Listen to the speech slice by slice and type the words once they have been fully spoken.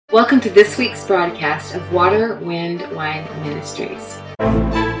Welcome to this week's broadcast of Water, Wind, Wine Ministries.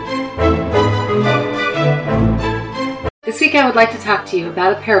 This week I would like to talk to you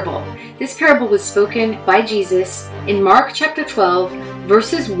about a parable. This parable was spoken by Jesus in Mark chapter 12,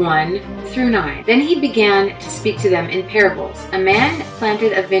 verses 1 through 9. Then he began to speak to them in parables. A man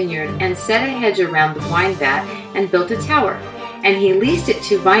planted a vineyard and set a hedge around the wine vat and built a tower. And he leased it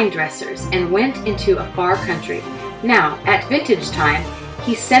to vine dressers and went into a far country. Now, at vintage time,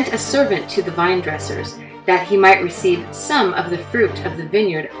 he sent a servant to the vine dressers, that he might receive some of the fruit of the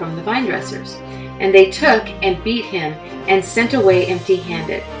vineyard from the vine dressers. And they took and beat him and sent away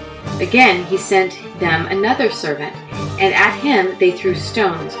empty-handed. Again he sent them another servant, and at him they threw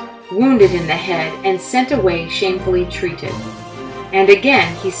stones, wounded in the head, and sent away shamefully treated. And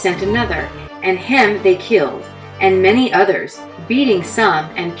again he sent another, and him they killed, and many others, beating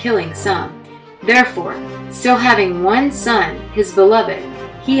some and killing some. Therefore, still having one son, his beloved,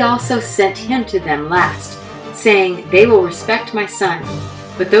 he also sent him to them last, saying, They will respect my son.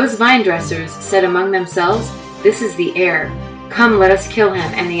 But those vine dressers said among themselves, This is the heir. Come, let us kill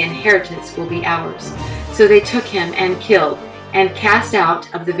him, and the inheritance will be ours. So they took him and killed, and cast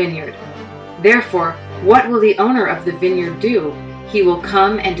out of the vineyard. Therefore, what will the owner of the vineyard do? He will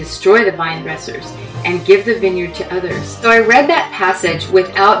come and destroy the vine dressers, and give the vineyard to others. So I read that passage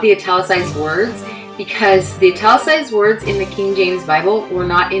without the italicized words, because the italicized words in the King James Bible were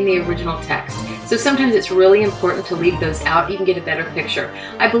not in the original text. So sometimes it's really important to leave those out. You can get a better picture.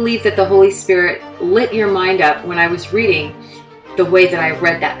 I believe that the Holy Spirit lit your mind up when I was reading the way that I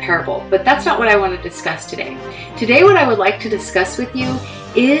read that parable. But that's not what I want to discuss today. Today what I would like to discuss with you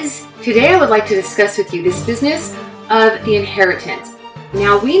is, this business of the inheritance.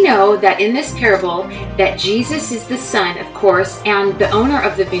 Now we know that in this parable that Jesus is the Son, of course, and the owner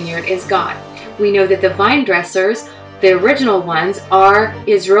of the vineyard is God. We know that the vine dressers, the original ones, are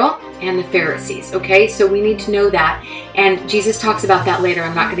Israel and the Pharisees, okay? So we need to know that, and Jesus talks about that later.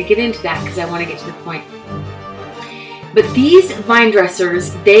 I'm not going to get into that because I want to get to the point. But these vine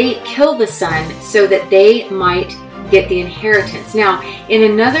dressers, they kill the son so that they might get the inheritance. Now, in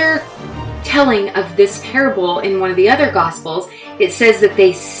another telling of this parable in one of the other Gospels, it says that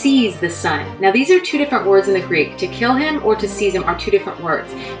they seize the son. Now, these are two different words in the Greek. To kill him or to seize him are two different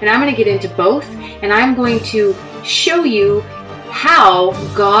words. And I'm going to get into both, and I'm going to show you how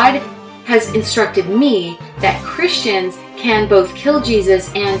God has instructed me that Christians can both kill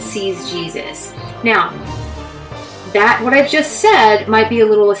Jesus and seize Jesus. Now, that what I've just said might be a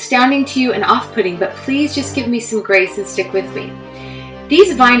little astounding to you and off-putting, but please just give me some grace and stick with me.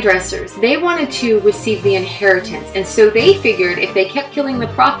 These vine dressers, they wanted to receive the inheritance, and so they figured if they kept killing the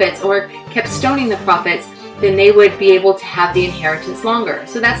prophets or kept stoning the prophets, then they would be able to have the inheritance longer.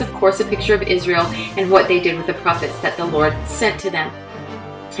 So that's, of course, a picture of Israel and what they did with the prophets that the Lord sent to them.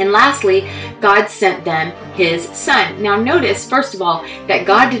 And lastly, God sent them his son. Now notice, first of all, that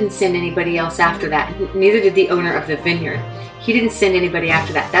God didn't send anybody else after that. Neither did the owner of the vineyard. He didn't send anybody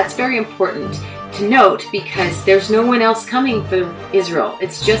after that. That's very important to note because there's no one else coming for Israel.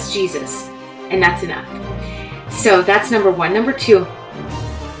 It's just Jesus, and that's enough. So that's number one. Number two,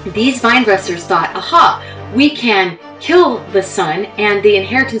 these vine dressers thought, aha, we can kill the son and the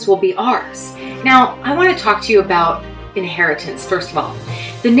inheritance will be ours. Now, I want to talk to you about inheritance, first of all.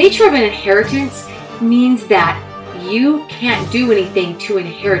 The nature of an inheritance means that you can't do anything to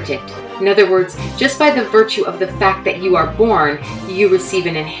inherit it. In other words, just by the virtue of the fact that you are born, you receive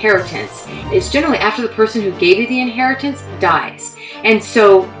an inheritance. It's generally after the person who gave you the inheritance dies. And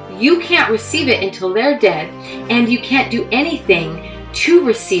so you can't receive it until they're dead, and you can't do anything to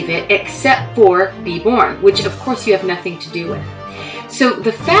receive it except for be born, which of course you have nothing to do with. So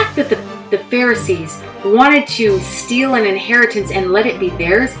the fact that the Pharisees wanted to steal an inheritance and let it be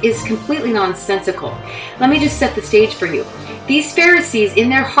theirs is completely nonsensical. Let me just set the stage for you. These Pharisees in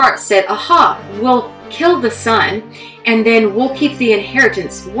their hearts said, aha, we'll kill the son and then we'll keep the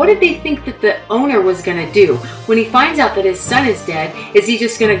inheritance. What did they think that the owner was going to do? When he finds out that his son is dead, is he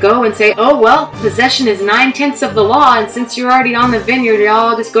just going to go and say, oh, well, possession is 9/10 of the law, and since you're already on the vineyard,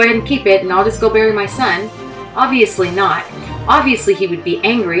 I'll just go ahead and keep it and I'll just go bury my son? Obviously not. Obviously he would be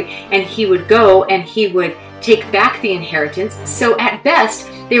angry and he would go and he would take back the inheritance. So at best,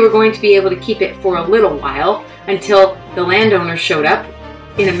 they were going to be able to keep it for a little while until the landowner showed up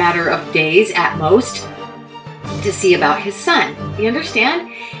in a matter of days at most to see about his son. You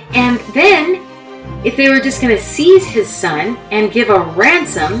understand? And then if they were just going to seize his son and give a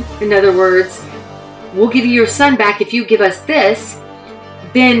ransom, in other words, we'll give you your son back if you give us this,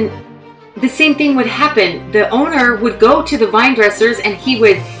 then the same thing would happen. The owner would go to the vine dressers and he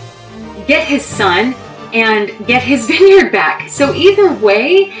would get his son and get his vineyard back. So either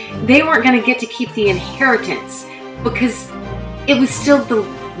way, they weren't going to get to keep the inheritance because it was still the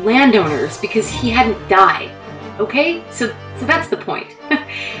landowners because he hadn't died. Okay? So that's the point.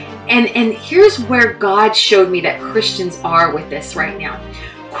 And here's where God showed me that Christians are with this right now.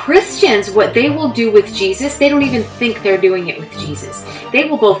 Christians, what they will do with Jesus, they don't even think they're doing it with Jesus. They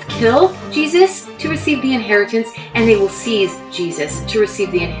will both kill Jesus to receive the inheritance, and they will seize Jesus to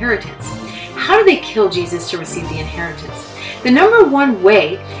receive the inheritance. How do they kill Jesus to receive the inheritance? The number one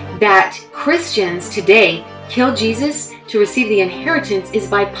way that Christians today kill Jesus to receive the inheritance is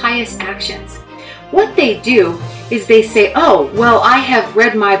by pious actions. What they do is they say, oh, well, I have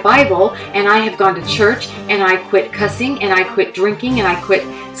read my Bible and I have gone to church and I quit cussing and I quit drinking and I quit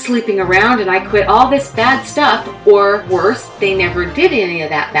sleeping around and I quit all this bad stuff, or worse, they never did any of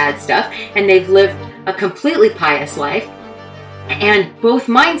that bad stuff and they've lived a completely pious life. And both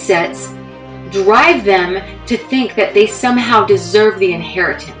mindsets drive them to think that they somehow deserve the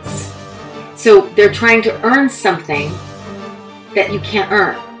inheritance. So they're trying to earn something that you can't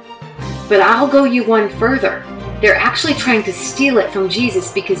earn. But I'll go you one further. They're actually trying to steal it from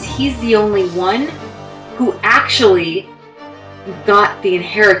Jesus because he's the only one who actually got the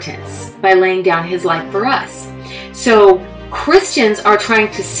inheritance by laying down his life for us. So Christians are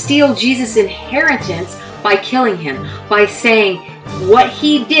trying to steal Jesus' inheritance by killing him, by saying what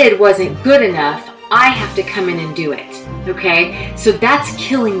he did wasn't good enough, I have to come in and do it. Okay? So that's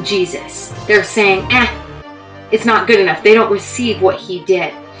killing Jesus. They're saying, it's not good enough. They don't receive what he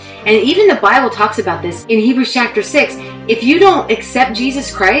did. And even the Bible talks about this in Hebrews chapter 6. If you don't accept Jesus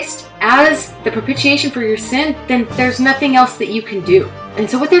Christ as the propitiation for your sin, then there's nothing else that you can do. And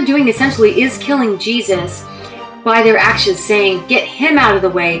so what they're doing essentially is killing Jesus by their actions, saying, get him out of the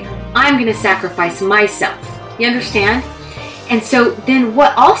way. I'm going to sacrifice myself. You understand? And so then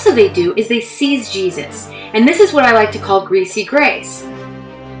what also they do is they seize Jesus. And this is what I like to call greasy grace.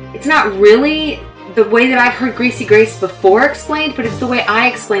 It's not really the way that I've heard greasy grace before explained, but it's the way I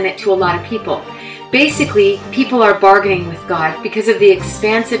explain it to a lot of people. Basically, people are bargaining with God because of the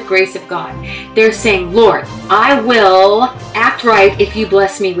expansive grace of God. They're saying, Lord, I will act right if you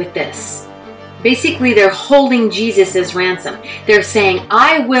bless me with this. Basically, they're holding Jesus as ransom. They're saying,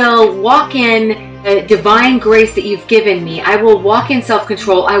 I will walk in the divine grace that you've given me. I will walk in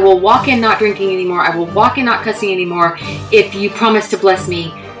self-control. I will walk in not drinking anymore. I will walk in not cussing anymore if you promise to bless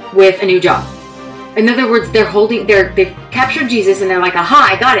me with a new job. In other words, they've captured Jesus and they're like, aha,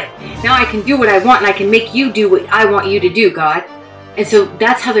 I got it. Now I can do what I want and I can make you do what I want you to do, God. And so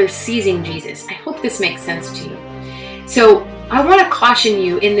that's how they're seizing Jesus. I hope this makes sense to you. So I want to caution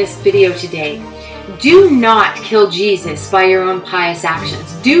you in this video today. Do not kill Jesus by your own pious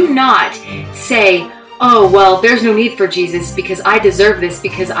actions. Do not say, oh, well, there's no need for Jesus because I deserve this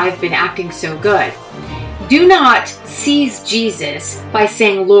because I've been acting so good. Do not seize Jesus by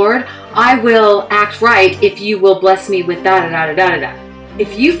saying, Lord, I will act right if you will bless me with da-da-da-da-da-da.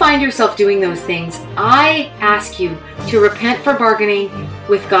 If you find yourself doing those things, I ask you to repent for bargaining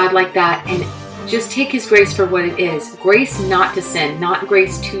with God like that and just take his grace for what it is. Grace not to sin, not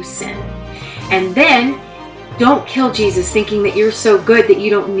grace to sin. And then don't kill Jesus thinking that you're so good that you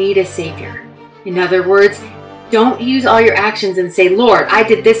don't need a savior. In other words, don't use all your actions and say, Lord, I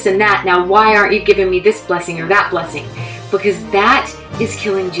did this and that. Now, why aren't you giving me this blessing or that blessing? Because that is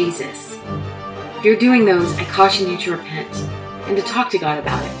killing Jesus. If you're doing those, I caution you to repent and to talk to God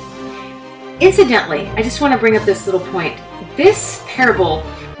about it. Incidentally, I just want to bring up this little point. This parable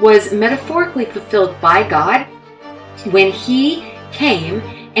was metaphorically fulfilled by God when he came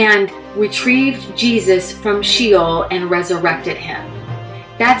and retrieved Jesus from Sheol and resurrected him.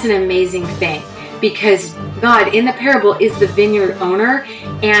 That's an amazing thing. Because God in the parable is the vineyard owner,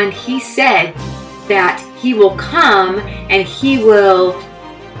 and he said that he will come and he will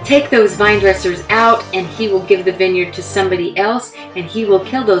take those vine dressers out and he will give the vineyard to somebody else and he will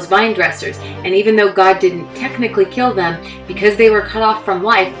kill those vine dressers. And even though God didn't technically kill them, because they were cut off from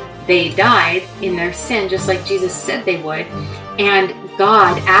life, they died in their sin just like Jesus said they would. And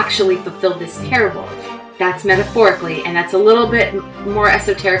God actually fulfilled this parable. That's metaphorically, and that's a little bit more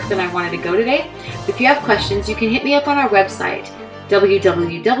esoteric than I wanted to go today. If you have questions, you can hit me up on our website,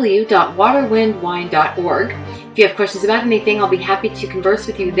 www.waterwindwine.org. If you have questions about anything, I'll be happy to converse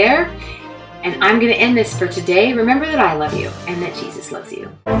with you there. And I'm going to end this for today. Remember that I love you and that Jesus loves you.